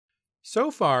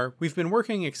So far, we've been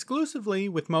working exclusively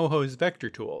with Moho's vector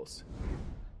tools.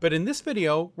 But in this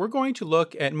video, we're going to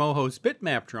look at Moho's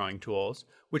Bitmap drawing tools,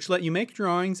 which let you make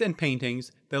drawings and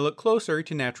paintings that look closer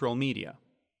to natural media.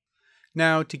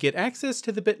 Now, to get access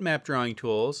to the Bitmap drawing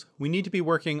tools, we need to be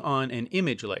working on an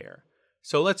image layer.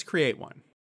 So let's create one.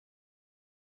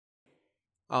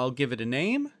 I'll give it a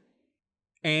name,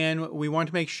 and we want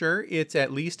to make sure it's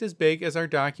at least as big as our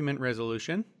document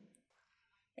resolution.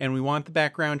 And we want the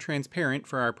background transparent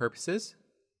for our purposes.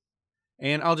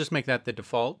 And I'll just make that the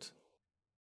default.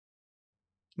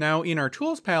 Now in our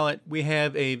tools palette, we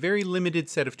have a very limited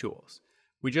set of tools.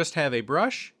 We just have a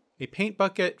brush, a paint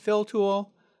bucket fill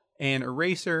tool, an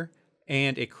eraser,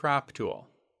 and a crop tool.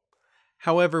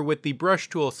 However, with the brush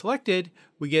tool selected,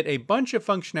 we get a bunch of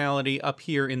functionality up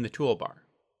here in the toolbar.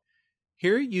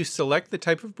 Here you select the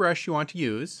type of brush you want to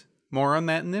use. More on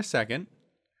that in a second.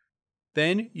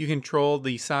 Then you control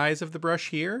the size of the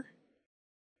brush here,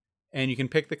 and you can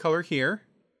pick the color here.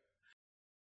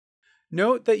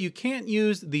 Note that you can't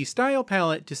use the style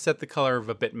palette to set the color of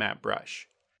a bitmap brush.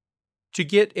 To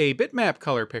get a bitmap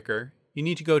color picker, you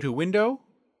need to go to Window,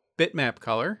 Bitmap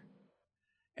Color,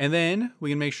 and then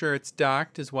we can make sure it's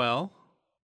docked as well.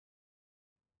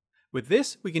 With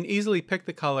this, we can easily pick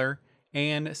the color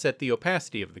and set the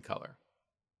opacity of the color.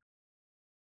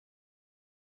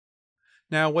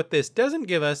 Now, what this doesn't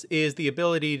give us is the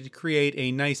ability to create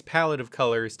a nice palette of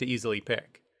colors to easily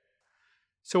pick.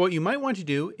 So what you might want to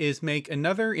do is make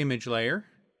another image layer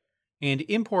and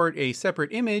import a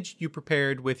separate image you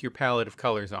prepared with your palette of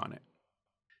colors on it.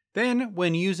 Then,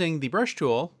 when using the brush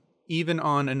tool, even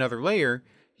on another layer,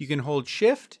 you can hold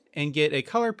Shift and get a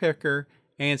color picker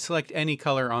and select any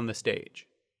color on the stage.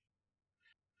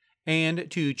 And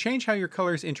to change how your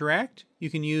colors interact, you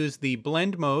can use the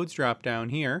Blend Modes drop down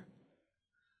here.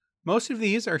 Most of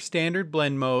these are standard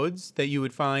blend modes that you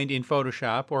would find in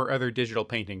Photoshop or other digital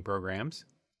painting programs.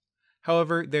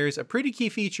 However, there's a pretty key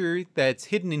feature that's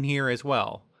hidden in here as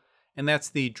well, and that's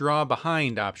the Draw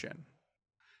Behind option.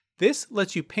 This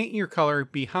lets you paint your color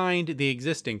behind the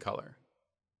existing color.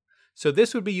 So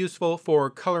this would be useful for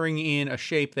coloring in a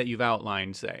shape that you've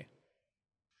outlined, say.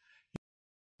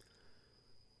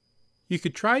 You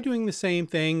could try doing the same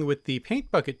thing with the paint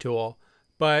bucket tool,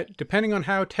 but depending on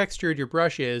how textured your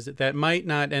brush is, that might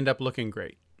not end up looking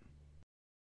great.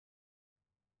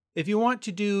 If you want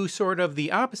to do sort of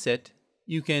the opposite,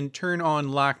 you can turn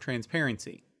on Lock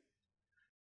Transparency.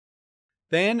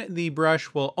 Then the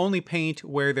brush will only paint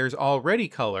where there's already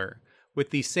color with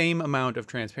the same amount of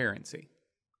transparency.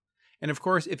 And of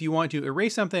course, if you want to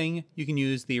erase something, you can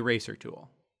use the Eraser tool.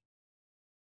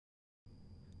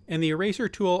 And the Eraser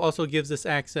tool also gives us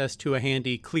access to a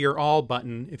handy Clear All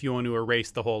button if you want to erase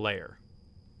the whole layer.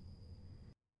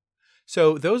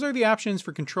 So those are the options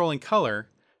for controlling color.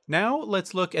 Now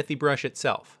let's look at the brush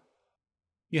itself.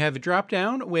 You have a drop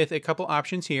down with a couple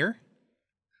options here.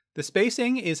 The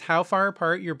spacing is how far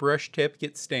apart your brush tip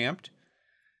gets stamped.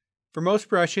 For most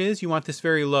brushes, you want this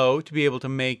very low to be able to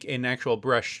make an actual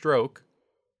brush stroke.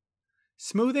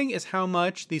 Smoothing is how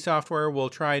much the software will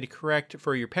try to correct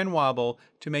for your pen wobble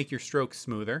to make your strokes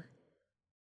smoother.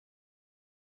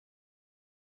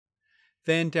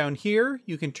 Then down here,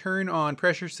 you can turn on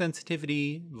pressure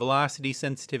sensitivity, velocity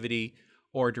sensitivity,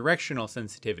 or directional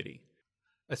sensitivity,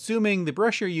 assuming the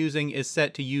brush you're using is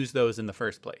set to use those in the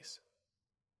first place.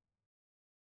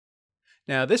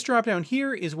 Now this drop down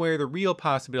here is where the real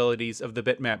possibilities of the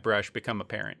bitmap brush become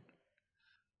apparent.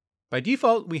 By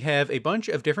default, we have a bunch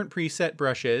of different preset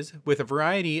brushes with a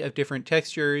variety of different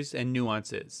textures and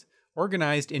nuances,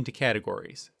 organized into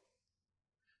categories.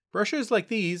 Brushes like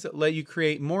these let you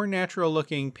create more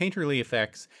natural-looking painterly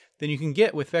effects than you can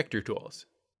get with vector tools.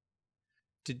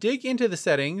 To dig into the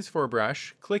settings for a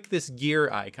brush, click this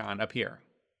gear icon up here.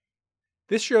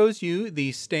 This shows you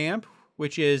the stamp,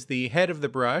 which is the head of the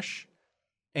brush,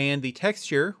 and the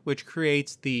texture, which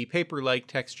creates the paper-like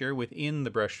texture within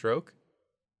the brushstroke.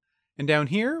 And down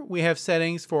here, we have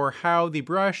settings for how the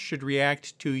brush should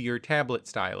react to your tablet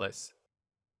stylus.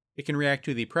 It can react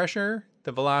to the pressure,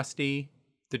 the velocity,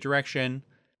 the direction,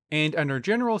 and under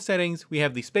general settings, we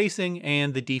have the spacing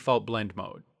and the default blend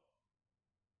mode.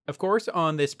 Of course,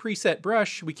 on this preset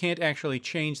brush, we can't actually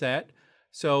change that,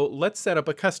 so let's set up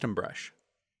a custom brush.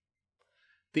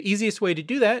 The easiest way to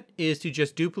do that is to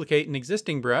just duplicate an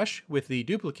existing brush with the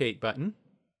Duplicate button.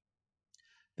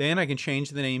 Then I can change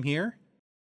the name here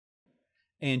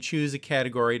and choose a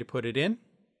category to put it in.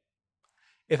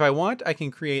 If I want, I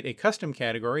can create a custom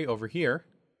category over here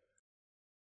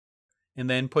and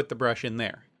then put the brush in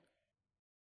there.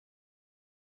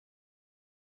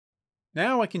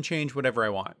 Now I can change whatever I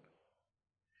want.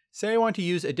 Say I want to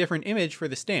use a different image for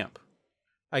the stamp.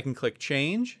 I can click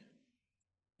Change,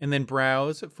 and then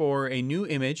browse for a new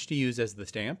image to use as the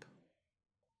stamp.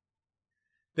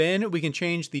 Then we can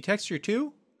change the texture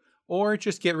too, or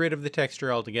just get rid of the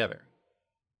texture altogether.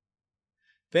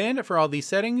 Then for all these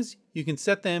settings, you can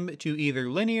set them to either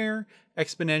linear,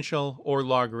 exponential, or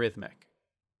logarithmic.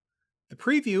 The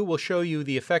preview will show you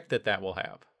the effect that will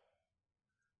have.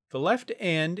 The left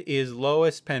end is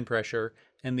lowest pen pressure,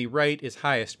 and the right is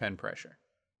highest pen pressure.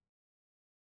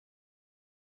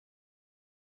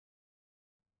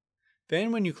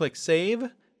 Then when you click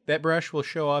Save, that brush will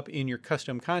show up in your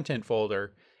custom content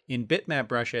folder in Bitmap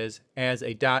brushes as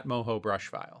a .moho brush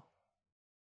file.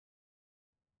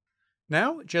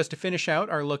 Now, just to finish out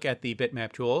our look at the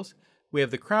Bitmap tools, we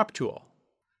have the Crop tool.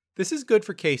 This is good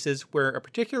for cases where a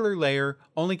particular layer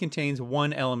only contains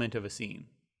one element of a scene.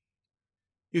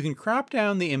 You can crop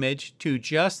down the image to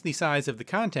just the size of the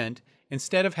content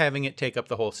instead of having it take up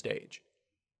the whole stage.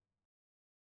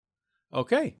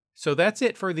 Okay, so that's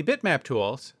it for the Bitmap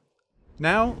tools.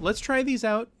 Now, let's try these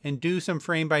out and do some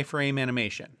frame-by-frame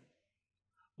animation.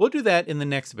 We'll do that in the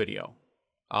next video.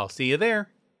 I'll see you there.